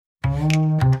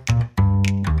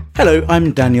Hello,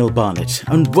 I'm Daniel Barnett,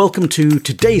 and welcome to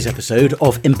today's episode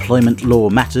of Employment Law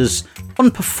Matters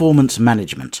on Performance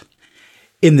Management.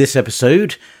 In this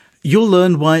episode, you'll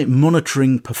learn why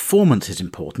monitoring performance is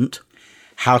important,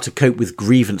 how to cope with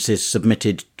grievances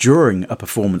submitted during a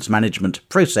performance management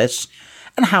process,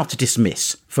 and how to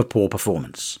dismiss for poor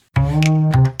performance.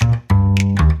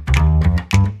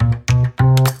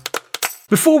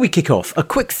 Before we kick off, a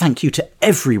quick thank you to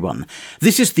everyone.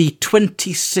 This is the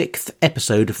 26th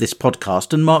episode of this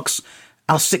podcast and marks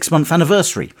our 6-month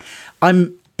anniversary.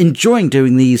 I'm enjoying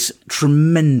doing these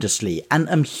tremendously and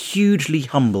am hugely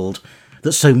humbled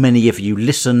that so many of you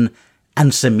listen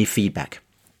and send me feedback.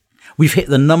 We've hit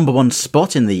the number 1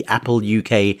 spot in the Apple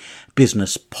UK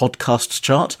Business Podcasts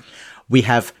chart. We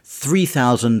have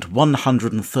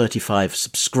 3,135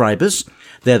 subscribers.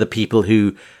 They're the people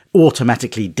who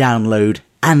automatically download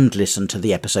and listen to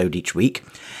the episode each week.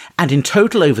 And in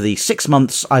total, over the 6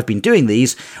 months I've been doing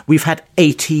these, we've had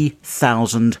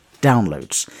 80,000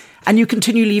 downloads. And you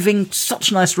continue leaving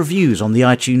such nice reviews on the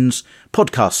iTunes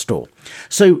podcast store.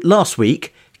 So last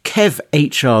week, Kev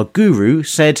HR Guru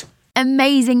said,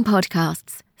 "Amazing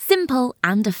podcasts, simple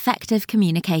and effective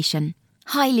communication.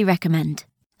 Highly recommend.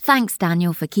 Thanks,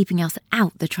 Daniel, for keeping us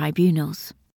out the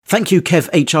tribunals." Thank you, Kev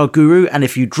HR Guru, and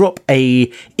if you drop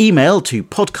a email to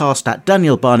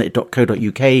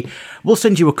podcast@danielbarnett.co.uk, we'll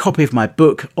send you a copy of my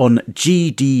book on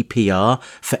GDPR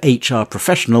for HR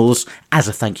professionals as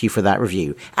a thank you for that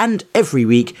review. And every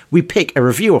week, we pick a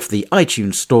review off the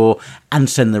iTunes store and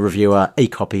send the reviewer a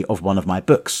copy of one of my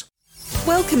books.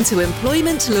 Welcome to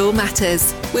Employment Law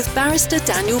Matters with Barrister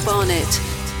Daniel Barnett.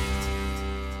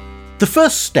 The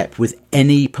first step with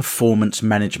any performance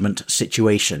management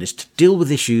situation is to deal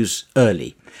with issues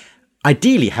early,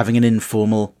 ideally having an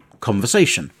informal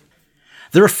conversation.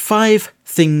 There are 5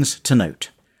 things to note.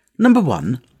 Number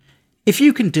 1, if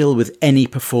you can deal with any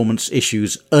performance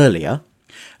issues earlier,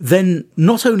 then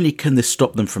not only can this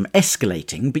stop them from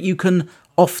escalating, but you can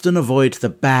often avoid the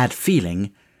bad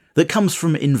feeling that comes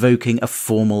from invoking a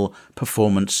formal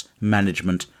performance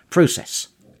management process.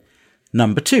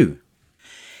 Number 2,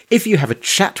 if you have a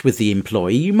chat with the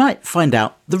employee, you might find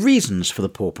out the reasons for the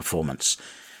poor performance.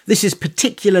 This is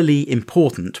particularly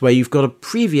important where you've got a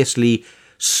previously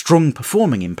strong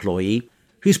performing employee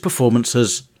whose performance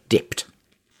has dipped.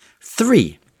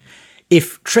 3,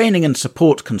 if training and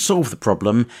support can solve the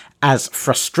problem, as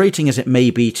frustrating as it may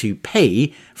be to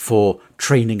pay for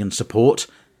training and support,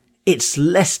 it's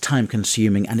less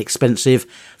time-consuming and expensive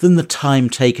than the time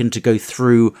taken to go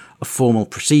through a formal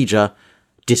procedure,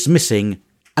 dismissing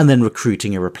and then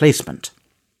recruiting a replacement.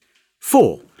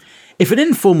 4, if an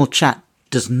informal chat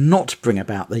does not bring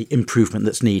about the improvement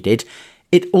that's needed,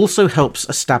 it also helps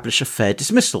establish a fair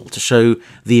dismissal to show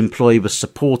the employee was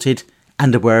supported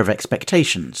and aware of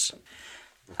expectations.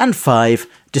 And 5,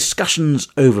 discussions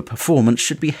over performance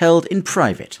should be held in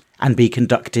private and be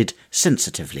conducted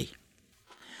sensitively.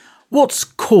 What's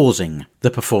causing the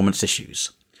performance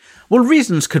issues? Well,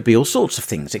 reasons could be all sorts of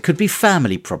things. It could be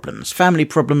family problems. Family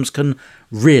problems can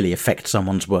really affect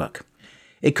someone's work.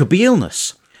 It could be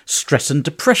illness. Stress and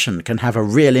depression can have a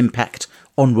real impact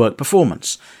on work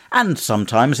performance. And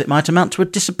sometimes it might amount to a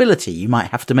disability. You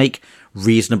might have to make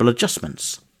reasonable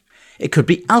adjustments. It could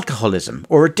be alcoholism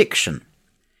or addiction.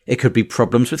 It could be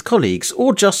problems with colleagues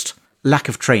or just lack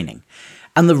of training.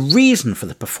 And the reason for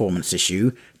the performance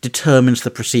issue determines the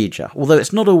procedure, although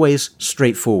it's not always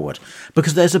straightforward,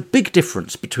 because there's a big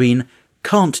difference between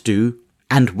can't do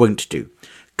and won't do.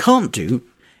 Can't do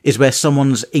is where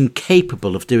someone's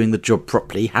incapable of doing the job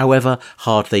properly, however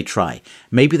hard they try.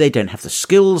 Maybe they don't have the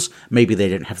skills, maybe they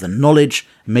don't have the knowledge,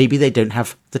 maybe they don't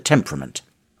have the temperament.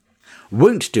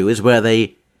 Won't do is where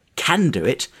they can do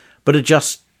it, but are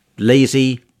just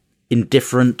lazy,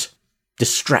 indifferent,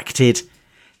 distracted.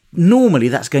 Normally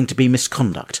that's going to be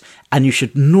misconduct, and you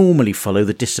should normally follow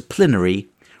the disciplinary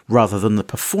rather than the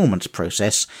performance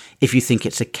process if you think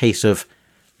it's a case of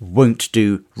won't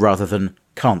do rather than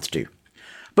can't do.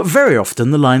 But very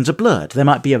often the lines are blurred. There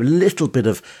might be a little bit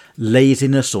of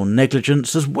laziness or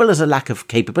negligence as well as a lack of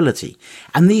capability,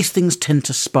 and these things tend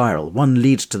to spiral. One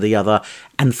leads to the other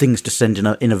and things descend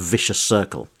in a vicious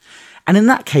circle. And in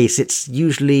that case it's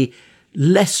usually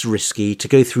less risky to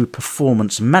go through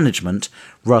performance management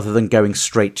rather than going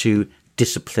straight to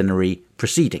disciplinary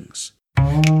proceedings.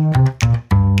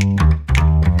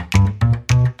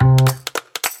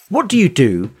 What do you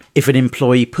do if an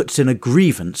employee puts in a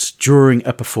grievance during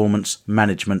a performance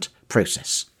management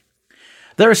process?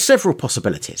 There are several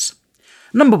possibilities.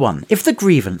 Number 1, if the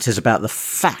grievance is about the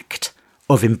fact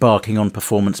of embarking on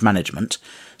performance management,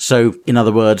 so in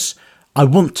other words, I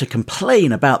want to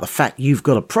complain about the fact you've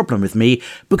got a problem with me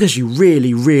because you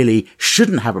really, really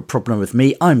shouldn't have a problem with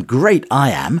me. I'm great,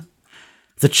 I am.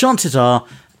 The chances are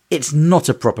it's not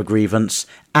a proper grievance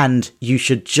and you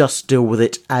should just deal with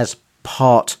it as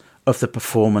part of the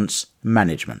performance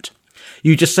management.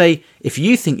 You just say, if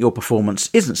you think your performance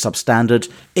isn't substandard,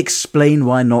 explain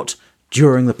why not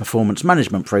during the performance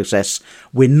management process.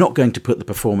 We're not going to put the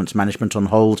performance management on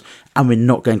hold, and we're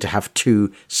not going to have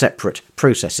two separate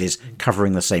processes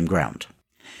covering the same ground.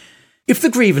 If the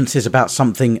grievance is about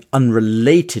something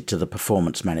unrelated to the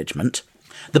performance management,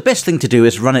 the best thing to do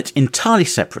is run it entirely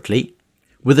separately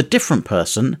with a different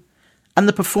person, and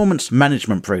the performance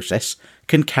management process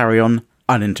can carry on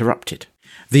uninterrupted.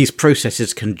 These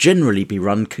processes can generally be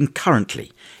run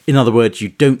concurrently. In other words, you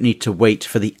don't need to wait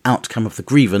for the outcome of the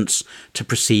grievance to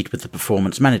proceed with the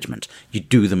performance management. You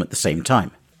do them at the same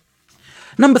time.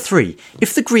 Number 3,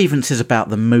 if the grievance is about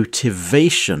the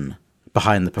motivation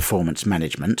behind the performance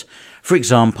management, for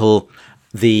example,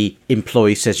 the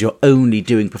employee says you're only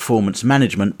doing performance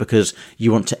management because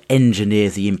you want to engineer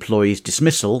the employee's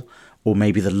dismissal, or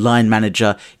maybe the line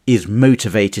manager is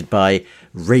motivated by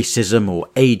racism or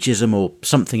ageism or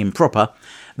something improper,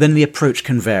 then the approach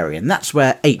can vary. And that's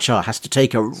where HR has to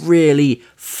take a really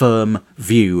firm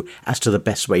view as to the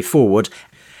best way forward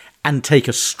and take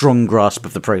a strong grasp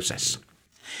of the process.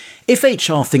 If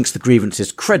HR thinks the grievance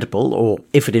is credible, or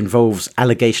if it involves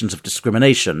allegations of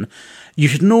discrimination, you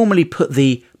should normally put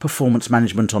the performance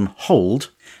management on hold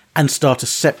and start a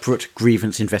separate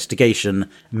grievance investigation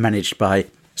managed by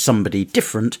somebody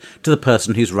different to the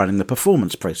person who's running the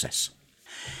performance process.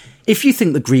 If you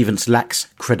think the grievance lacks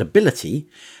credibility,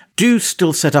 do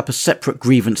still set up a separate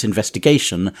grievance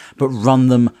investigation, but run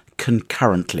them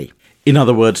concurrently. In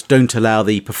other words, don't allow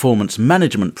the performance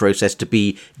management process to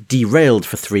be derailed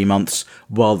for 3 months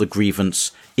while the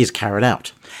grievance is carried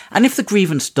out. And if the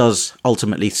grievance does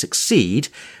ultimately succeed,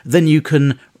 then you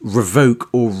can revoke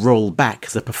or roll back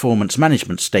the performance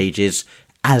management stages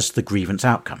as the grievance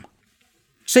outcome.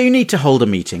 So you need to hold a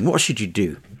meeting. What should you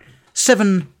do?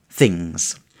 7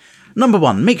 things. Number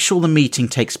 1, make sure the meeting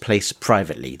takes place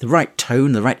privately. The right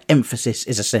tone, the right emphasis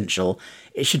is essential.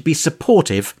 It should be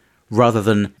supportive rather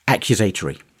than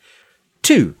accusatory.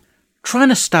 2, try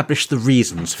and establish the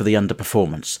reasons for the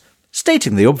underperformance.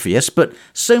 Stating the obvious, but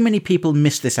so many people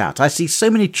miss this out. I see so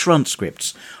many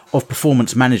transcripts of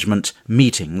performance management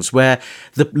meetings where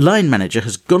the line manager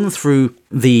has gone through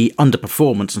the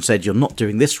underperformance and said, you're not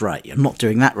doing this right, you're not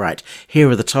doing that right, here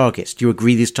are the targets, do you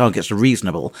agree these targets are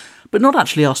reasonable? But not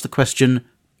actually ask the question,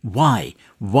 why?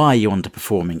 Why are you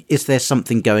underperforming? Is there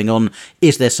something going on?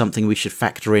 Is there something we should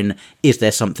factor in? Is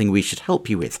there something we should help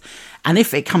you with? And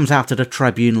if it comes out at a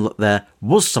tribunal that there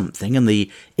was something and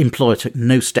the employer took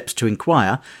no steps to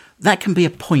inquire, that can be a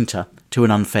pointer to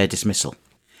an unfair dismissal.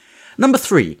 Number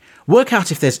 3, work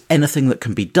out if there's anything that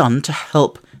can be done to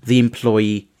help the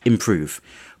employee improve.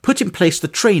 Put in place the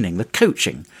training, the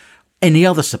coaching, any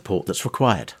other support that's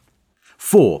required.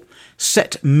 4,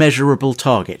 set measurable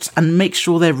targets and make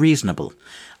sure they're reasonable.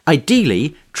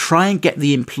 Ideally, try and get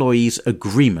the employee's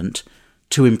agreement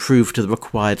to improve to the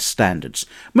required standards.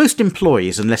 Most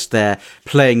employees, unless they're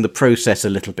playing the process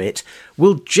a little bit,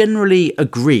 will generally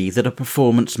agree that a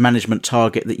performance management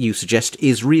target that you suggest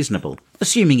is reasonable,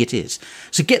 assuming it is.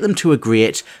 So get them to agree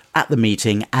it at the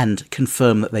meeting and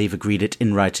confirm that they've agreed it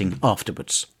in writing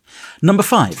afterwards. Number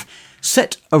 5,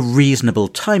 set a reasonable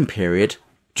time period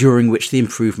during which the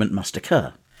improvement must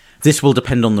occur. This will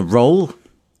depend on the role,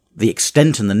 the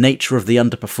extent and the nature of the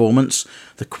underperformance,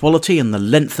 the quality and the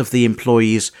length of the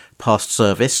employee's past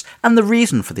service, and the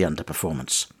reason for the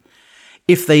underperformance.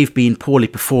 If they've been poorly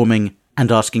performing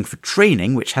and asking for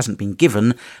training which hasn't been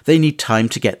given, they need time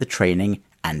to get the training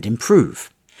and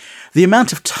improve. The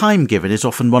amount of time given is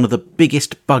often one of the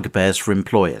biggest bugbears for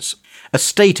employers.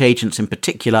 Estate agents in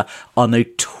particular are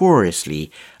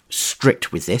notoriously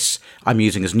strict with this. I'm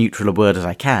using as neutral a word as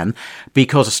I can,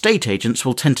 because estate agents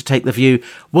will tend to take the view,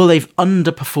 well, they've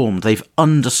underperformed, they've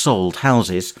undersold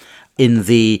houses in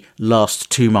the last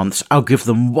 2 months, I'll give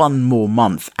them 1 more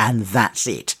month and that's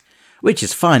it. Which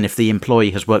is fine if the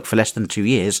employee has worked for less than 2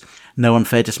 years, no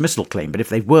unfair dismissal claim. But if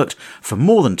they've worked for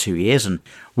more than 2 years and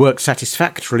worked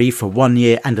satisfactorily for 1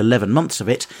 year and 11 months of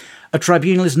it, a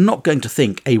tribunal is not going to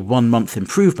think a 1-month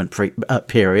improvement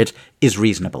period is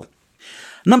reasonable.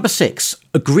 Number 6,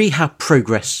 agree how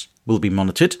progress will be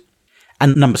monitored.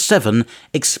 And number 7,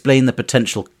 explain the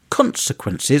potential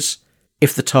consequences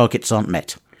if the targets aren't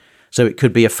met. So it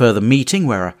could be a further meeting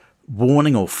where a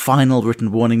warning or final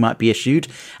written warning might be issued.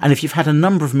 And if you've had a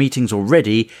number of meetings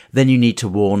already, then you need to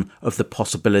warn of the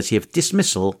possibility of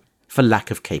dismissal for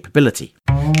lack of capability.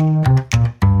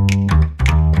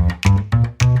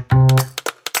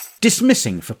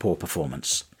 Dismissing for poor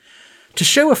performance. To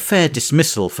show a fair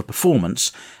dismissal for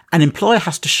performance, an employer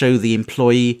has to show the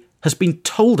employee has been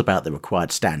told about the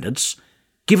required standards,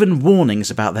 given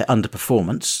warnings about their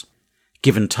underperformance,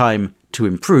 given time to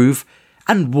improve,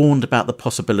 and warned about the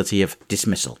possibility of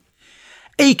dismissal.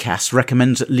 ACAS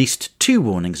recommends at least 2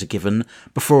 warnings are given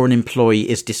before an employee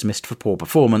is dismissed for poor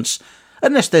performance,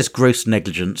 unless there's gross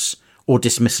negligence or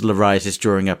dismissal arises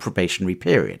during a probationary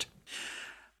period.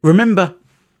 Remember,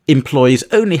 employees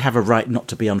only have a right not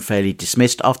to be unfairly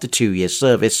dismissed after 2 years'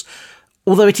 service,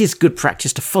 although it is good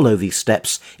practice to follow these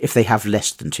steps if they have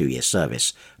less than 2 years'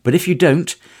 service. But if you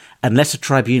don't, unless a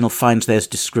tribunal finds there's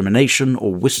discrimination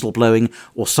or whistleblowing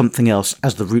or something else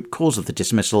as the root cause of the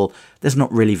dismissal, there's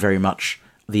not really very much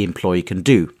the employee can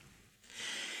do.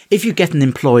 If you get an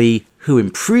employee who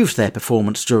improves their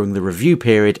performance during the review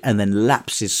period and then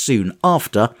lapses soon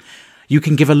after, you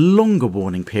can give a longer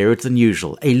warning period than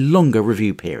usual, a longer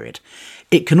review period.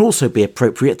 It can also be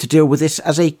appropriate to deal with this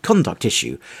as a conduct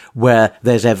issue, where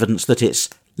there's evidence that it's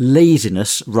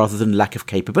laziness rather than lack of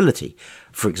capability,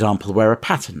 for example, where a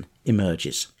pattern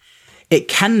emerges. It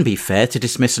can be fair to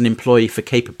dismiss an employee for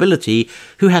capability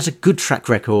who has a good track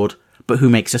record but who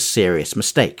makes a serious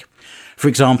mistake. For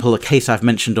example, a case I've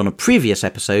mentioned on a previous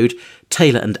episode,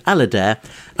 Taylor and Alastair,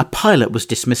 a pilot was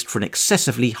dismissed for an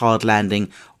excessively hard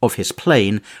landing of his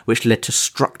plane, which led to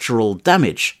structural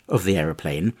damage of the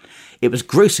aeroplane. It was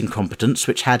gross incompetence,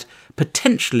 which had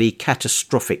potentially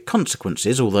catastrophic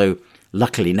consequences, although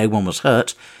luckily no one was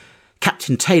hurt.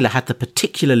 Captain Taylor had the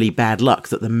particularly bad luck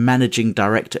that the managing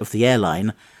director of the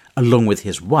airline, along with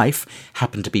his wife,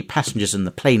 happened to be passengers in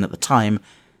the plane at the time,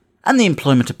 and the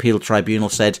Employment Appeal Tribunal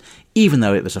said, even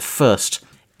though it was a first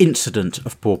incident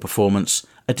of poor performance,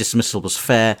 a dismissal was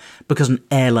fair because an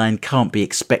airline can't be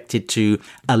expected to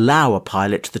allow a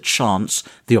pilot the chance,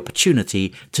 the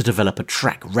opportunity to develop a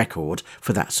track record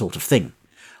for that sort of thing.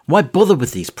 Why bother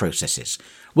with these processes?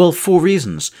 Well, 4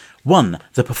 reasons. 1,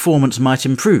 the performance might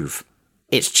improve.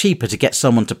 It's cheaper to get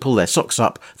someone to pull their socks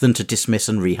up than to dismiss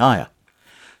and rehire.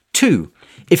 2,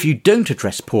 if you don't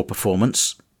address poor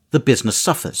performance, the business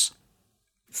suffers.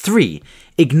 3,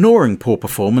 ignoring poor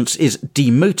performance is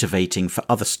demotivating for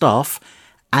other staff.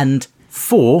 And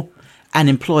 4, an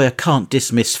employer can't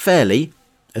dismiss fairly,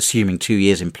 assuming 2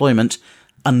 years' employment,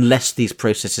 unless these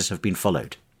processes have been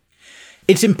followed.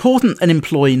 It's important an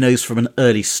employee knows from an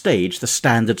early stage the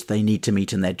standards they need to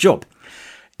meet in their job.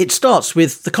 It starts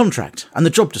with the contract and the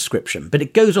job description, but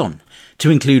it goes on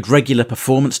to include regular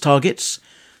performance targets,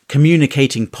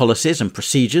 communicating policies and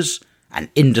procedures, and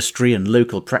industry and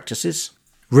local practices,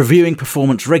 reviewing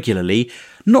performance regularly,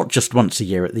 not just once a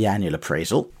year at the annual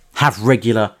appraisal, have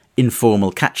regular informal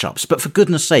catch-ups, but for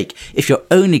goodness sake, if you're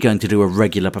only going to do a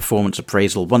regular performance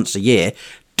appraisal once a year,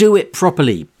 do it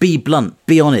properly, be blunt,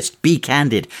 be honest, be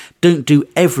candid. Don't do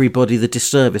everybody the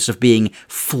disservice of being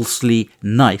falsely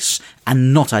nice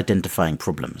and not identifying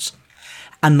problems.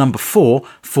 And number 4,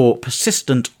 for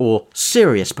persistent or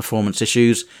serious performance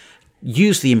issues,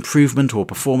 use the improvement or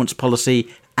performance policy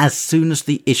as soon as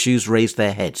the issues raise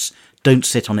their heads. Don't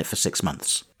sit on it for 6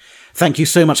 months. Thank you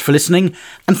so much for listening.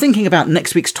 I'm thinking about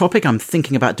next week's topic. I'm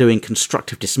thinking about doing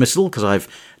constructive dismissal because I've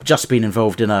just been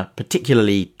involved in a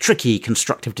particularly tricky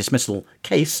constructive dismissal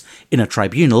case in a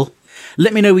tribunal.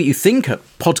 Let me know what you think at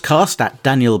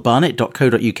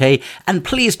podcast@danielbarnett.co.uk, and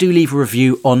please do leave a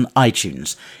review on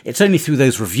iTunes. It's only through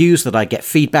those reviews that I get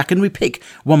feedback, and we pick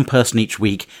one person each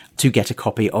week to get a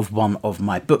copy of one of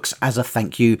my books as a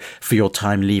thank you for your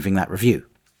time leaving that review.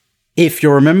 If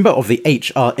you're a member of the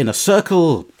HR Inner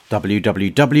Circle,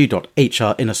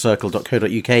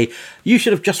 www.hrinnercircle.co.uk, you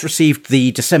should have just received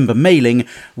the December mailing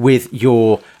with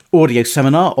your audio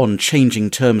seminar on changing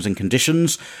terms and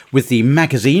conditions with the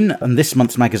magazine, and this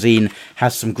month's magazine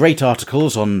has some great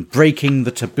articles on breaking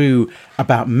the taboo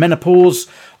about menopause,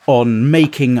 on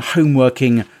making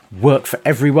homeworking work for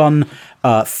everyone,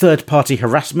 third-party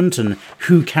harassment and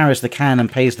who carries the can and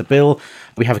pays the bill.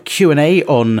 We have a Q&A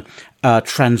on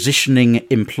transitioning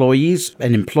employees,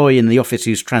 an employee in the office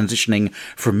who's transitioning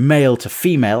from male to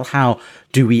female. How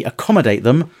do we accommodate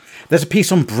them? There's a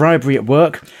piece on bribery at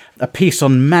work, a piece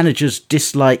on managers'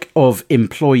 dislike of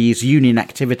employees' union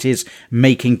activities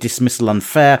making dismissal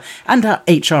unfair, and our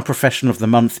HR Professional of the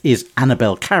Month is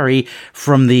Annabelle Carey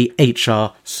from the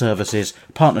HR Services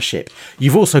Partnership.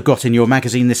 You've also got in your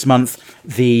magazine this month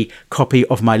the copy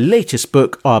of my latest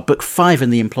book, our book 5 in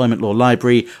the Employment Law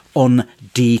Library, on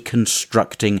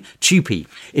deconstructing TUPE.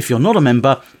 If you're not a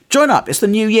member, join up, it's the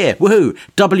new year, woohoo!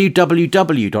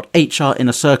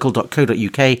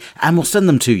 www.hrinnercircle.co.uk and we'll send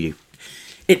them to you.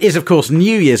 It is, of course,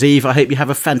 New Year's Eve. I hope you have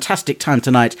a fantastic time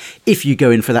tonight if you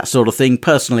go in for that sort of thing.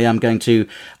 Personally, I'm going to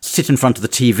sit in front of the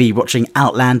TV watching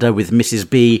Outlander with Mrs.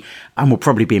 B, and we'll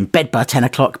probably be in bed by 10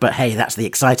 o'clock, but hey, that's the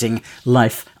exciting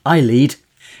life I lead.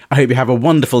 I hope you have a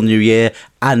wonderful New Year,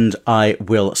 and I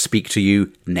will speak to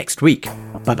you next week.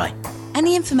 Bye-bye.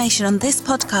 Any information on this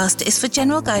podcast is for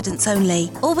general guidance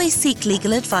only. Always seek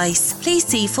legal advice. Please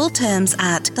see full terms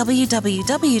at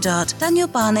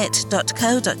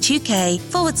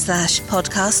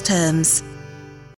www.danielbarnett.co.uk/podcast terms.